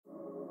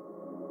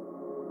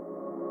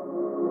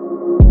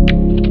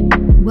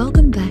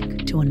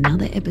to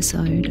another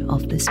episode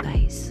of The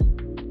Space,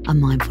 a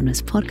mindfulness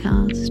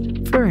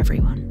podcast for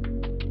everyone.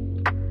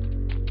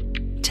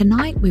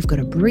 Tonight we've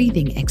got a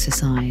breathing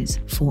exercise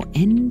for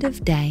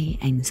end-of-day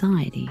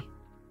anxiety.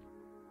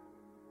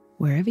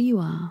 Wherever you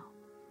are,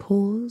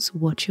 pause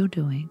what you're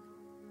doing.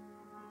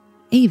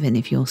 Even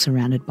if you're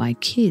surrounded by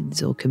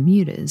kids or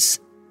commuters,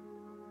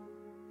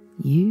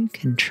 you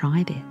can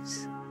try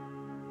this.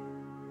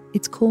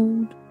 It's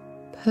called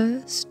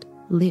pursed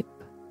lip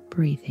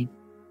breathing.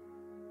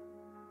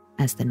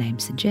 As the name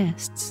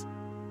suggests,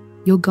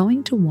 you're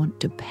going to want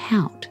to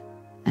pout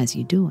as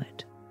you do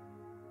it.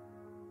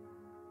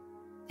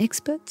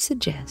 Experts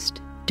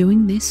suggest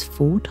doing this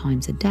 4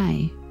 times a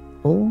day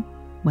or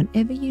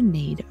whenever you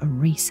need a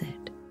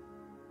reset.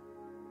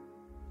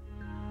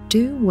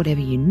 Do whatever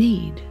you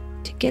need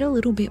to get a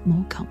little bit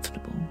more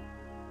comfortable.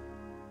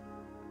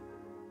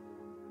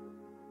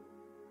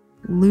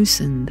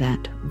 Loosen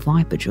that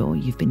viper jaw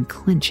you've been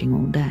clenching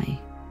all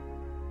day.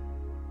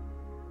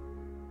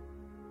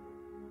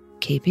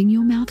 Keeping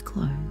your mouth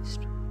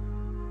closed,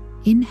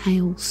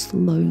 inhale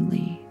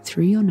slowly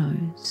through your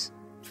nose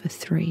for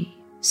 3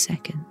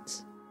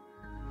 seconds.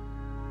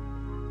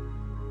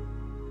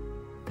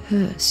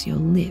 Purse your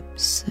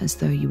lips as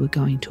though you were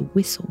going to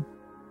whistle.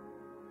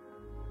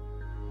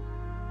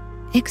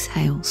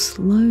 Exhale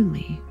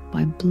slowly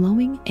by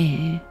blowing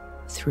air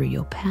through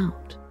your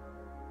pout.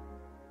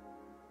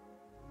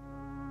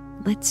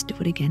 Let's do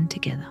it again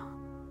together.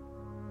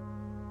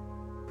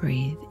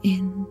 Breathe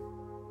in,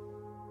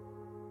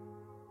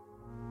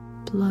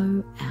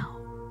 blow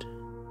out.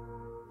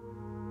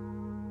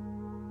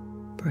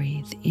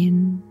 Breathe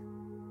in,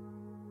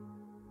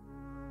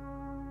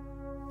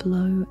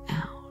 blow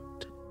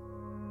out.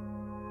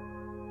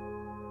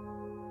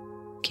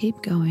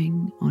 Keep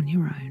going on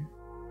your own.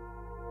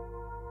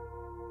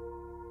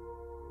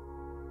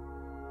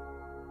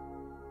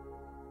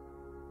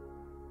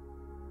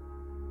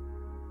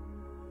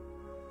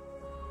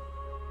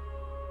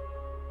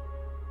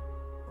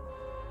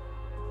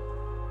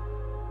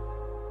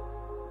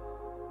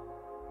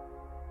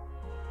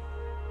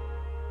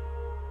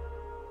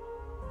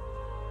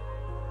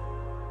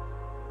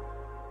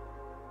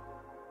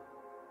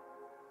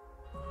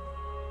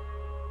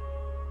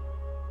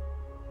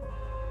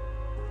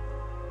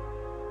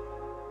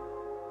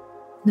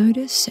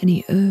 Notice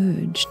any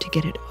urge to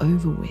get it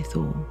over with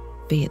or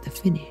be at the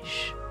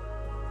finish.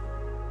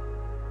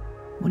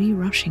 What are you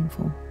rushing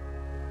for?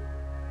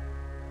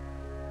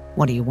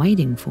 What are you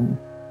waiting for?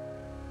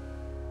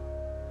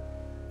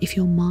 If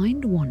your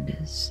mind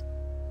wanders,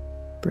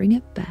 bring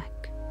it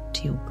back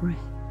to your breath.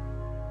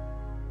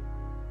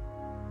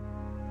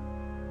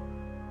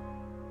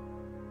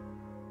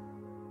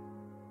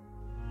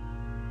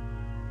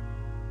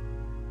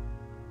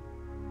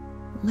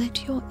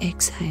 Let your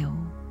exhale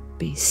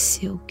be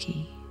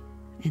silky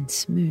and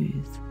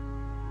smooth.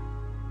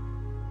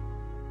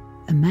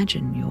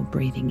 Imagine you're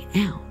breathing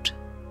out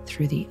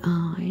through the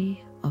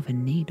eye of a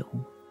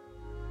needle.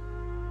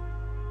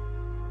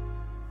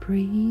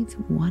 Breathe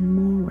one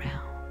more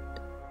round,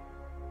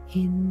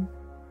 in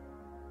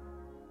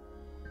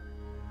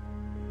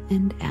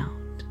and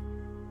out.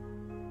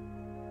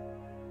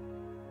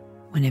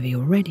 Whenever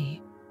you're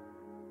ready,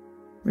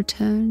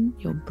 return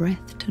your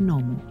breath to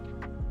normal.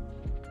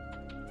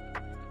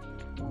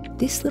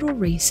 This little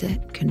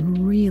reset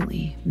can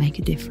really make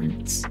a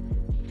difference.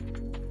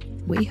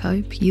 We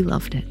hope you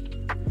loved it.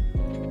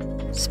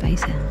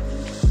 Space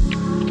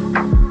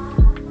out.